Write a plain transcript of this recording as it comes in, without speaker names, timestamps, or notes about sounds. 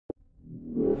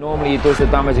Normally he does the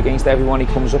damage against everyone he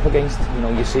comes up against. You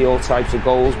know, you see all types of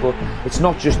goals, but it's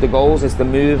not just the goals, it's the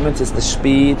movement, it's the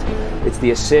speed, it's the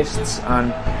assists,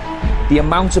 and the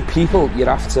amount of people you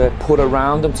have to put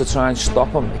around him to try and stop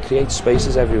him. It creates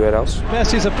spaces everywhere else.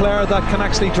 Messi's a player that can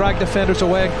actually drag defenders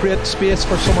away and create space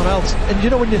for someone else. And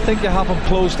you know, when you think you have him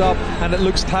closed up and it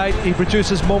looks tight, he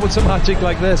produces moments of magic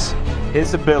like this.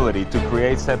 His ability to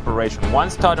create separation.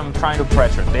 Once Tottenham trying to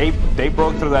pressure, they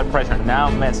broke through that pressure. Now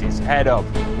Messi's head up,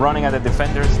 running at the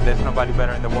defenders. There's nobody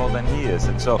better in the world than he is.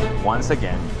 And so once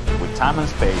again, with time and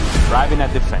space, driving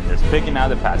at defenders, picking out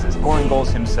the passes, scoring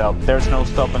goals himself, there's no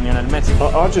stopping Lionel Messi.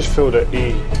 I just feel that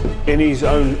in his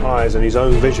own eyes and his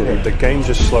own vision, the game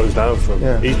just slows down for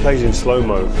him. He plays in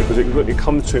slow-mo because it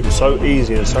comes to him so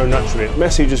easy and so naturally.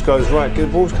 Messi just goes, right, the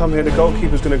ball's come here, the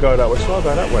goalkeeper's going to go that way, so I'll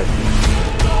go that way.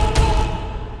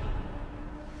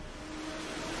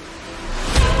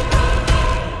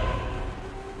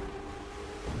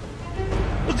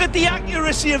 Look at the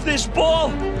accuracy of this ball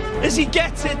as he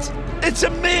gets it. It's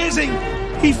amazing.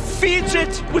 He feeds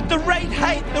it with the right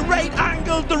height, the right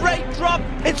angle, the right drop.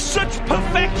 It's such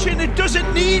perfection, it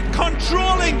doesn't need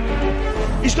controlling.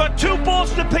 He's got two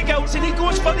balls to pick out and he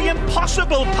goes for the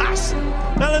impossible pass.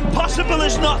 Well, impossible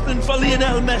is nothing for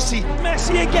Lionel Messi.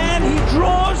 Messi again, he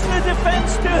draws the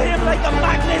defence to him like a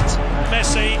magnet.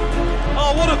 Messi,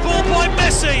 oh, what a goal by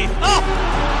Messi. Oh,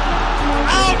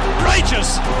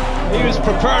 outrageous. He was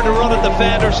prepared to run at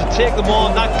defenders and take them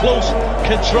on, that close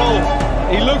control.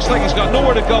 He looks like he's got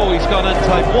nowhere to go. He's gone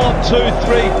inside 1, 2,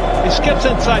 3. He skips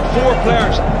inside 4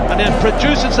 players and then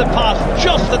produces the pass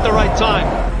just at the right time.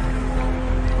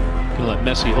 Gonna let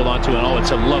Messi hold on to it. Oh,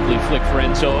 it's a lovely flick for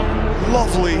Enzo.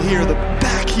 Lovely here, the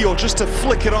back heel just to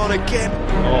flick it on again.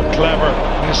 Oh, clever.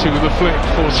 Messi with the flick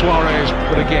for Suarez,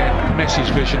 but again, Messi's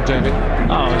vision, David.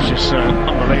 Oh, it's just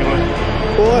unbelievable.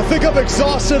 Well, I think I've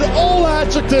exhausted all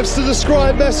adjectives to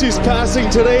describe Messi's passing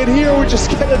today, and here we just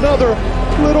get another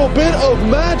little bit of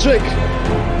magic.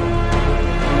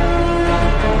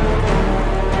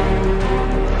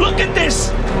 Look at this.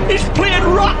 He's playing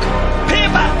rock,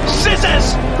 paper,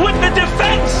 scissors with the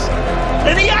defence.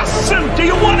 And he asks him, do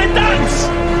you want to dance?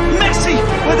 Messi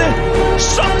with a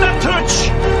softer touch.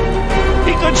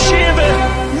 He could shave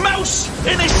a mouse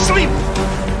in his sleep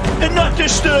and not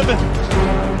disturb him.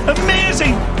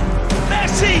 Amazing.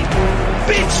 Messi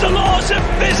beats the laws of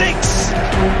physics.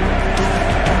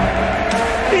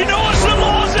 He knows the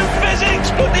laws of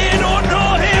physics, but they don't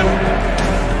know him.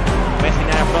 Messi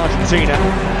now from Argentina,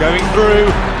 going through.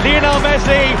 Lionel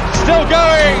Messi still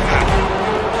going.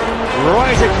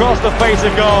 Right across the face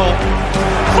of goal.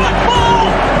 Football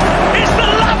is the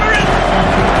labyrinth.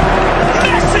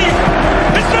 Messi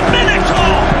is the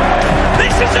minotaur.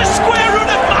 This is a square root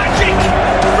of magic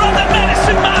from the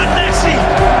medicine man Messi.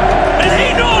 And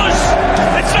he knows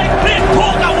it's like playing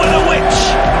poker with a witch.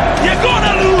 You're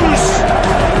gonna lose.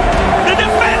 The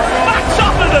defence backs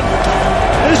off of them.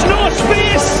 There's no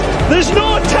space. There's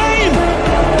no time.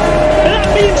 And that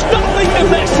means nothing to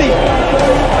Messi.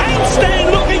 Einstein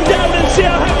looking down and say,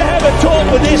 I have to have a talk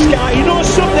with this guy. He knows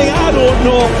something I don't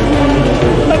know.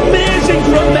 Amazing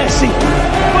from Messi.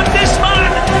 But this man,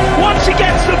 once he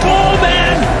gets the ball,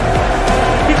 man,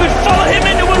 you could follow him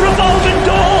into a revolving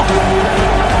door.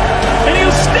 And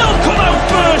he'll still come out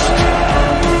first.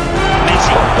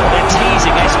 Messi, they're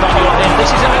teasing Espanyol then. This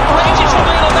is an outrageous from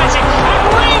Lionel Messi.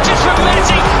 Outrageous from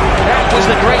Messi. That was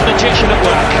the great magician at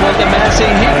work. Well, the Messi,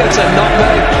 he gets a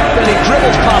nutmeg, then he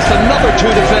dribbles past another 2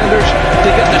 defenders to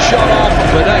get the shot off him.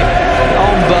 But hey,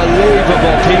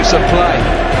 unbelievable piece of play.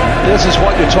 This is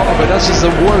what you're talking about. This is the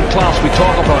world class we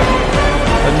talk about.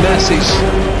 And Messi's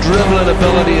dribbling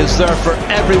ability is there for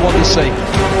everyone to see.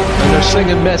 And they're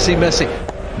singing Messi, Messi.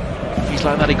 He's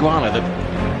like that iguana that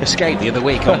escaped the other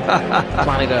week on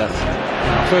planet Earth.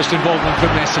 First involvement for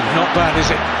Messi, not bad,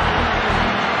 is it?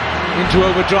 Into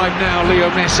overdrive now, Leo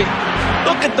Messi.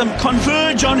 Look at them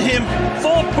converge on him.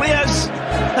 4 players,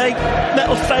 like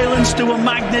little failings to a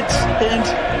magnet, and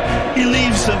he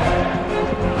leaves them.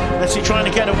 Messi trying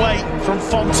to get away from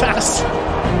Fontas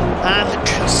and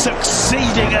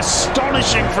succeeding.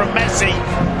 Astonishing from Messi.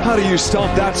 How do you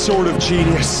stop that sort of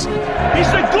genius?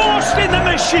 He's the ghost in the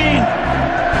machine.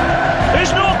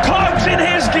 There's no cogs in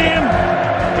his game.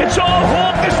 It's all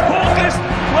hocus pocus.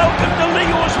 Welcome to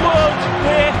Leo's world,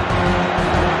 where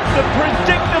the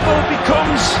predictable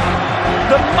becomes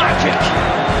the magic.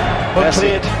 Well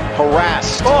played.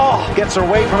 harassed. Gets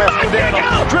away from it.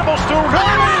 Dribbles through.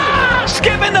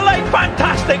 Skipping the line,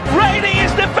 fantastic. Riding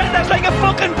his defenders like a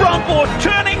fucking bronco,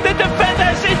 turning the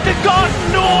defenders into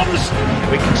garden gnomes.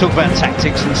 We can talk about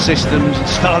tactics and systems and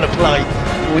style of play.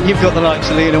 But when you've got the likes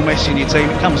of Lionel Messi in your team,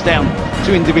 it comes down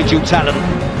to individual talent.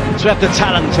 To have the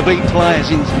talent to beat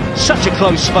players in such a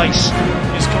close space.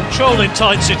 His control in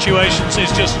tight situations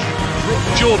is just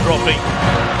jaw-dropping.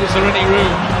 Is there any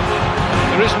room?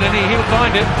 There isn't any. He'll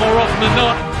find it more often than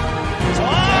not.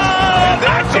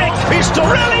 Magic! He's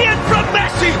brilliant from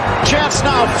Messi! Chance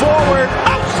now forward.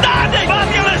 Outstanding!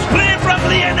 Fabulous play from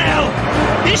Lionel!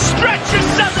 He stretches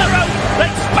Sutler out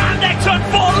like spandex on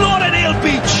Fort Lauderdale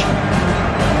Beach!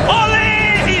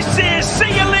 Ole! He says, see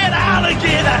you later,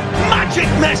 alligator! Magic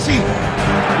Messi!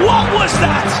 What was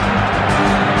that?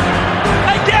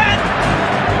 Again!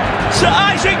 Sir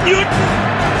Isaac Newton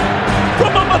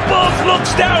from up above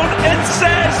looks down and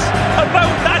says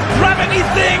about that gravity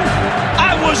thing,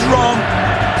 I was wrong.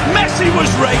 Messi was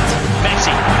right. Messi.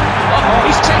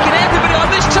 He's taken everybody on.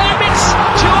 This time it's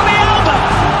Jordi Alba.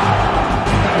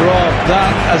 Rob,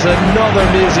 that as another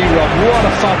Messi run. What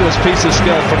a fabulous piece of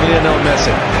skill from Lionel Messi.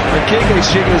 And Kike's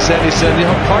shaking his head, he said, you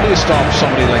know, how do you stop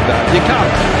somebody like that? You can't.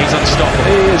 He's unstoppable.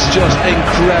 He is just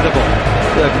incredible.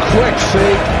 The quick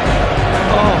fake.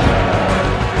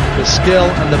 The skill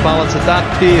and the balance at that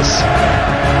pace.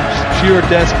 Pure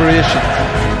desperation.